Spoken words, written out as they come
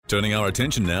Turning our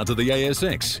attention now to the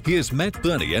ASX, here's Matt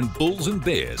Burney and Bulls and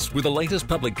Bears with the latest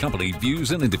public company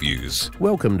views and interviews.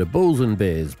 Welcome to Bulls and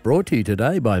Bears, brought to you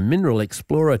today by Mineral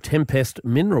Explorer Tempest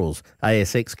Minerals,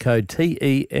 ASX code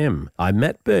TEM. I'm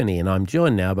Matt Burney and I'm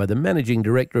joined now by the Managing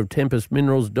Director of Tempest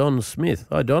Minerals, Don Smith.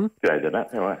 Hi, Don. G'day there,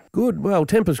 Matt. How are you? Good. Well,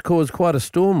 Tempest caused quite a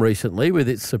storm recently with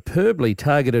its superbly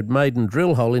targeted maiden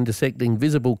drill hole intersecting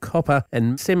visible copper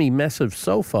and semi-massive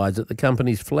sulphides at the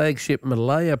company's flagship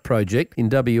Malaya project in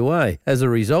WA. As a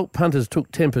result, punters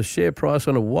took Tempest's share price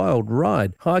on a wild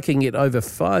ride, hiking it over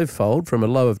fivefold from a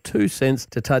low of 2 cents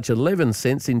to touch 11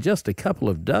 cents in just a couple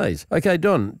of days. Okay,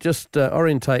 Don, just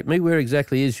orientate me. Where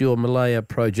exactly is your Malaya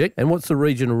project and what's the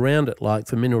region around it like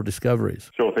for mineral discoveries?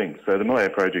 Sure thing. So the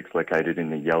Malaya project's located in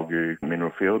the Yalgoo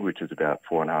mineral field, which is about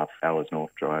 4.5 hours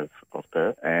north drive of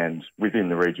Perth. And within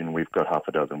the region, we've got half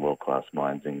a dozen world-class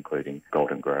mines, including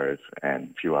Golden Grove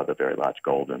and a few other very large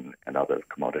gold and other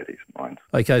commodities mines.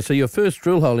 Okay, so your first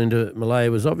drill hole into Malaya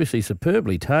was obviously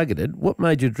superbly targeted. What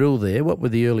made you drill there? What were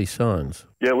the early signs?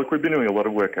 Yeah, look, we've been doing a lot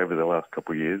of work over the last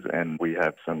couple of years, and we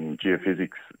have some geophysics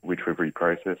which we've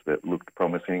reprocessed that looked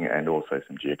promising, and also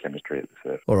some geochemistry at the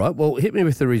surface. All right, well, hit me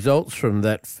with the results from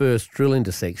that first drill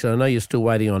intersection. I know you're still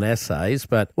waiting on assays,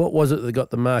 but what was it that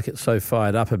got the market so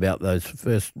fired up about those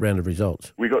first round of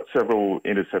results? We got several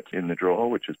intercepts in the drill hole,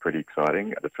 which is pretty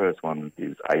exciting. The first one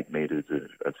is 8 metres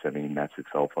of semi-massive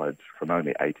sulphides from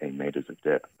only 18 metres of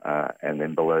depth. And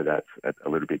then below that, a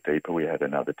little bit deeper, we had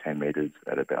another 10 metres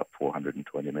at about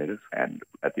 420 metres. And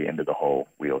at the end of the hole,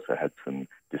 we also had some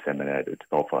disseminated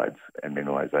sulphides and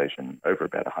mineralisation over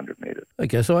about 100 metres.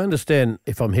 Okay, so I understand,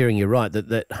 if I'm hearing you right,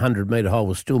 that 100-metre hole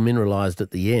was still mineralised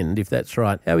at the end. If that's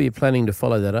right, how are you planning to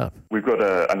follow that up? We've got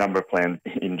a number of plans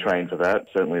in train for that.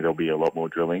 Certainly there'll be a lot more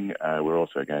drilling. We're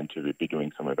also going to be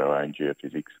doing some of our own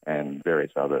geophysics and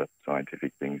various other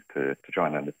scientific things to try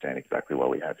and understand exactly what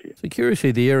we have here. So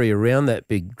curiously, the area around that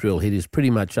big drill hit is pretty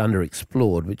much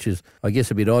underexplored, which is, I guess,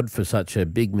 a bit odd for such a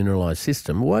big mineralised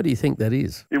system. Why do you think that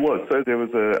is? It was. So there was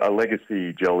a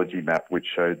legacy geology map which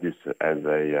showed this as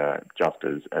just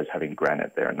as having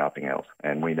granite there and nothing else.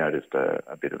 And we noticed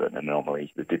a bit of an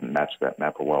anomaly that didn't match that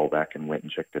map a while back and went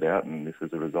and checked it out, and this is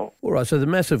the result. All right, so the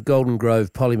massive Golden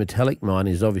Grove polymetallic mine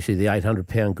is obviously the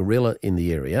 800-pound gorilla in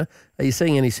the area. Are you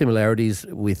seeing any similarities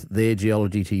with their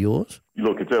geology to yours?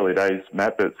 Look, it's early days,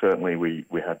 Matt, but certainly we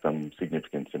have some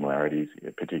significant similarities,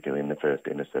 particularly in the first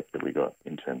intercept that we got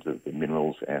in terms of the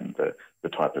minerals and the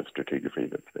type of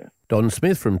stratigraphy that's there. Don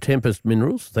Smith from Tempest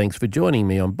Minerals, thanks for joining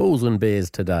me on Bulls and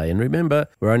Bears today. And remember,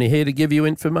 we're only here to give you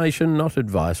information, not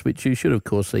advice, which you should, of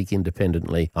course, seek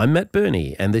independently. I'm Matt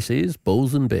Burney, and this is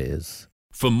Bulls and Bears.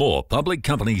 For more public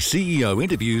company CEO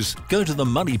interviews, go to the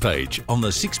Money page on the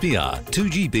 6PR,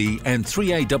 2GB and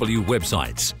 3AW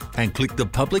websites and click the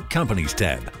Public Companies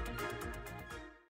tab.